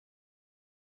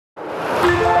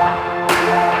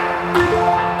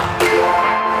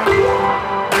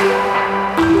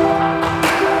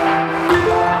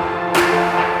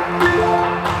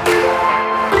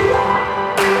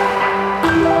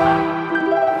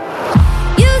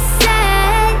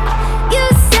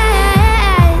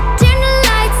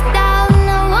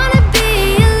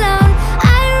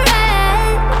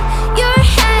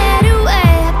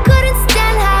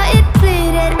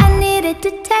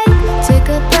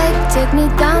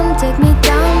take me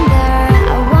down there.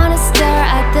 I wanna stare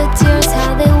at the tears,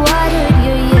 how they watered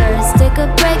your years. Take a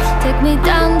break, take me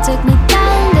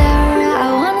down there.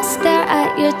 I wanna stare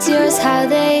at your tears, how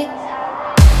they